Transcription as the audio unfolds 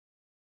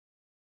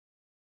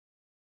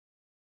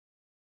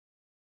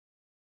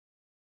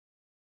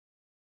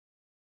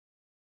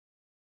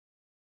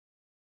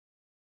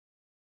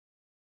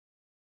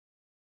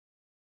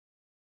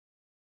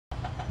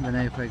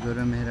بنای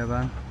فایگۆرە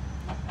مهرەبان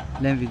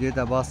لەم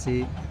ڤیدیۆدا باسی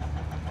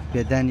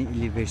پێدانی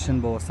ئیلیڤیشن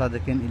بە وەسا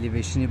دەکەین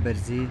ئیلیڤیشنی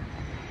بەرزی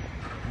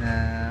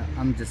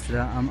ئەم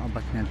جسرە ئەم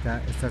ئەبەکمنتە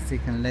ئێستا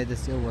چیکەن لای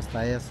دەستی ئەو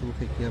وەستایە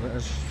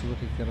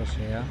سووخێکی ڕەش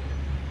هەیە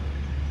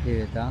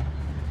لێوێدا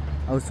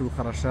ئەو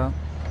سووخە ڕەشە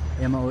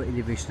ئێمە ئەوە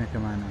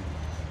ئیلیڤیشنەکەمانە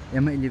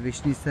ئێمە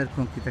ئیلیڤیشنی سەر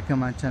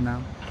کۆنکریتەکەمان چەنە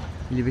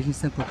ئیلیڤیشنی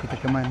سەر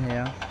کۆنکریتەکەمان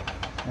هەیە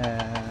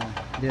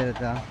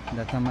لێرەدا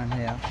داتامان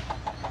هەیە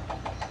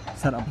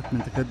سەر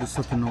ئەبەکمنتەکە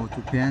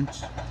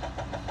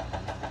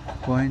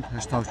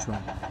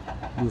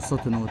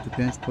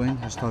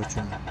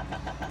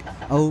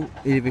 295.84 ئەو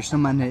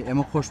ئیلیڤیشنەمان هەیە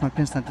ئێمە خۆشمان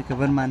 5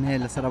 سانتیکەڤەرمان هەیە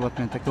لەسەر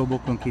ئەبەکمنتەکە و بۆ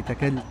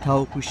کۆنکریتەکە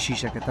تاوەکو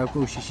شیشەکە تاوەکو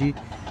ئەو شیشی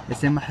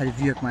ئێستا ئێمە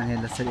هەرڤیوێکمان هەیە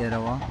لەسەر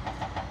ئێرەوە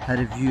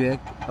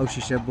هەرڤیوێک ئەو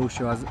شیشە بەو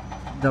شێوازە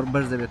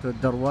بەرز دەبێتەوە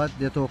دەڕوات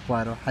دێتەوە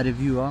خوارەوە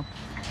هەرڤیوە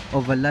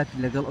ئۆڤەرلاپی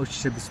لەگەڵ ئەو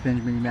شیشە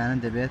 25 میلیمیانە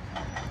دەبێت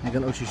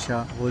لەگەڵ ئەو شیشە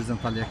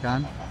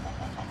هۆریزۆنتاڵیەکان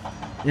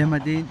ئێمە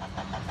دێین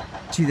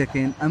چی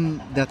دەکەین ئەم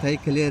داتایی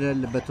کە لێرە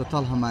بە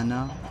تۆتاڵ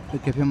هەمانە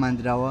کە پێمان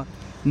درراوە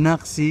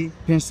ناقسی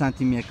 5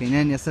 سانتیمەکەین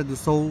یان ئێستا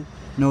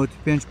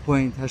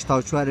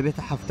 295.84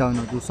 بێتە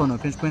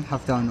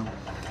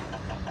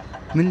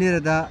 295.79 من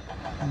لێرەدا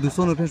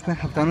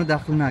 295.79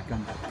 داخل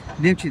ناکەم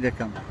دێم چی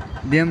دەکەم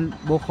دێم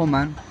بۆ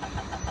خۆمان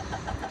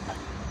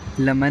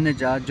لە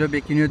مەنەجا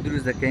جۆبێکی نوێ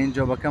دروست دەکەین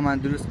جۆبەکەمان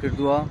دروست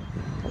کردووە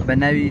بە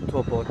ناوی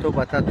تۆپەوە تۆپ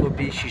تا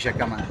تۆپی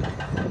شیشەکەمان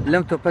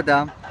لەم تۆپەدا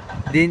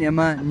دێن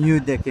ئێمە نیو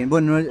دەکەین بۆ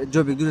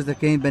جۆبێک دروست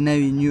دەکەین بە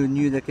ناوی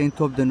نیو دەکەین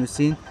تۆپ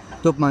دەنووسین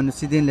تۆپمان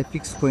نووسی دێن لە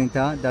فیکس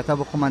پۆینتە داتا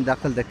بۆ خۆمان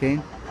داخل دەکەین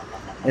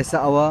ئێستا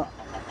ئەوە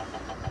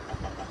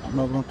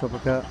مەبڵم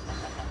تۆپەکە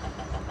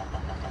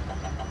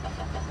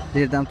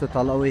لێردام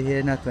تۆتاڵ ئەوەی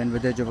هەیە ناتوانین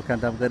بەدای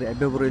جۆبەکاندا بگەڕی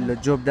ئەبێ بڕۆی لە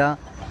جۆبدا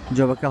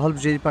جۆبەکە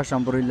هەڵبژێری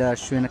پاشان بڕۆی لە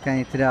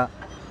شوێنەکانی ترا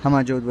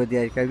هەمان جەوت بە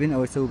دیاریکار بین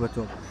ئەوەی سەو بە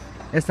تۆ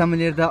ئێستا من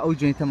لێردا ئەو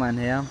جوینتەمان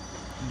هەیە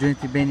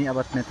جوینتی بینی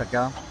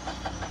ئەبەتمێتەکە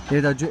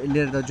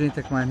لێردا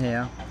جوینتێکمان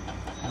هەیە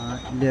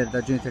لێردا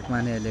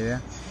جوینتێکمان هەیە لەوێ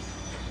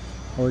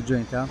ئەوە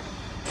جوینتە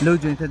لەو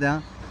جوینتەدا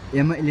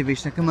ئێمە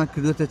ئیلیڤیشنەکەمان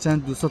کردوتە چەند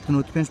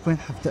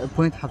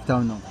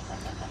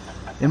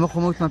 295.79 ئێمە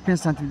خۆمەوتمان 5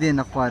 سانتیم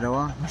دێنە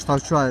خوارەوە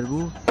 84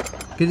 بوو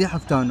کردی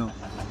 79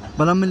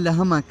 بەڵام من لە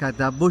هەمان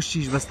کاتدا بۆ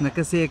شیش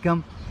بەستنەکە سەیەکەم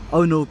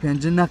ئەو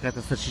 95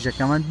 ناکاتە سەر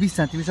شیشەکەمان 20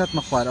 سانتیمتر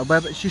هاتمە خوارەوە با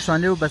شیشان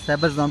لێ و بەستای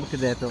بەرزان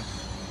بکردێتەوە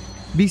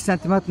 20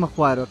 سانتیم هاتمە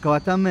خوارەوە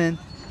کەواتە من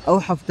ئەو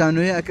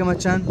 79 ئەکەمە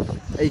چەند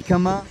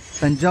ئەیکەمە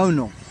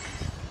 59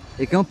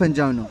 ئەو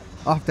 59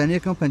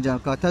 ئەو 59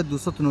 کاتە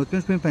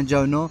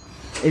 295.59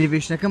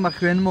 ئەلیڤیشنەکەمە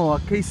خوێنمەوە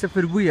کەی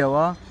سەفر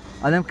بوویەوە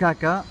ئەلەم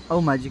کاکە ئەو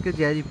ماجیکە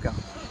دیاری بکە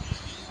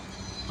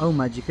ئەو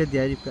ماجیکە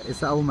دیاری بکە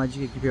ئێستا ئەو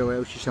ماجیکێکی پێوەیە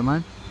ئەو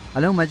شیشەمان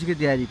ئەلەو ماجیکە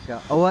دیاری بکە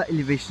ئەوە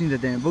ئیلیڤیشنی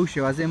دەدەین بەو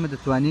شێوازە ئێمە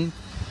دەتوانین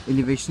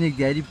ئیلیڤیشنێک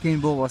دیاری بکەین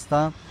بۆ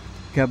وەستا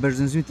کە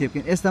بەرزنجون تێ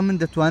بکەین ئێستا من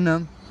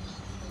دەتوانم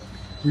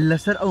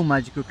لەسەر ئەو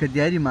ماجیکۆ کە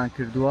دیاریمان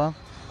کردووە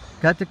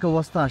کاتێککە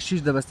وەستا شیش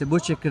دەبەستێ بۆ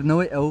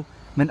چێکردنەوەی ئەو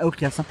من ئەو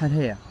قیاسەم هەر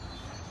هەیە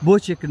بۆ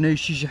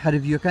چێکردنەوەی شیشی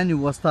هەرڤیوەکانی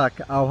وەستا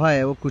کە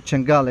ئاوهایە وەکو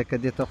چنگاڵێک کە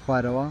دێتە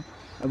خوارەوە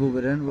ئەبوو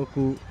برن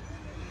وەکو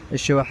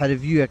شێوە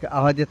هەرڤیوەکە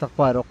ئاها دێتە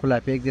خوارەوە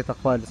قولاپێک دێتە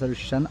خوار لەسەر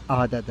شیشان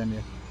ئاهادا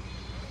دەمێت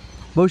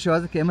بەو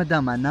شێوازە کە ئێمە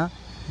دامانە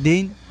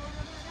دێین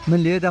من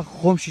لێدا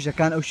خۆم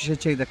شیشەکان ئەو شیشە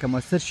چێک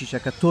دەکەمەوە سەر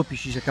شیشەکە تۆپی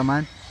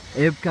شیشەکەمان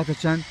ئەوێ بکاتە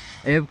چەند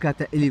ئەوێ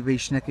بکاتە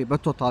ئیلیڤیشنەکەی بە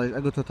تۆتاڵی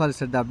ئەگە تۆتالی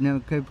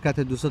سەردابنێکە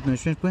بکاتە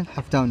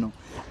 295.79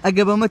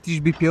 ئەگە بەمە تیژ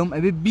بی پێوم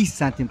ئەوێ 20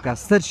 سانتیم بکات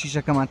سەر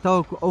شیشەکەمان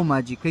تاوەکو ئەو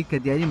ماجیکەی کە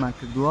دیاریمان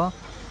کردووە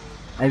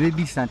ئەوێ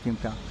 20 سانتیم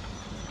بکات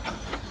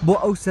بۆ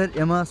ئەو سەر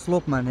ئێمە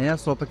سلۆپمان هەیە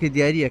سلۆپەکەی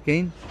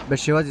دیاریەکەین بە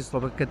شێوازی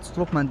سلۆپەکە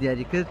سلۆپمان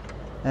دیاری کرد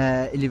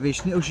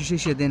ئیلیڤیشنی ئەو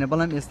شیشەی دێنە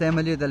بەڵام ئێستا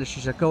ئێمە لێدا لە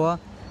شیشەکەەوە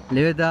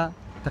لەوێدا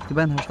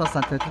تقریبان 80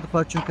 سانتیمتر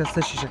دخوات چونکە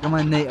سەر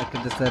شیشەکەمان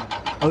نەیەکردە سەر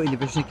ئەو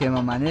ئیلیڤیشنی کە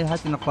ئێمەمانەیە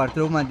هاتیە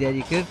خوارترەوەمان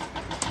دیاری کرد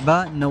بە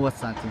 90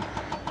 سانتیم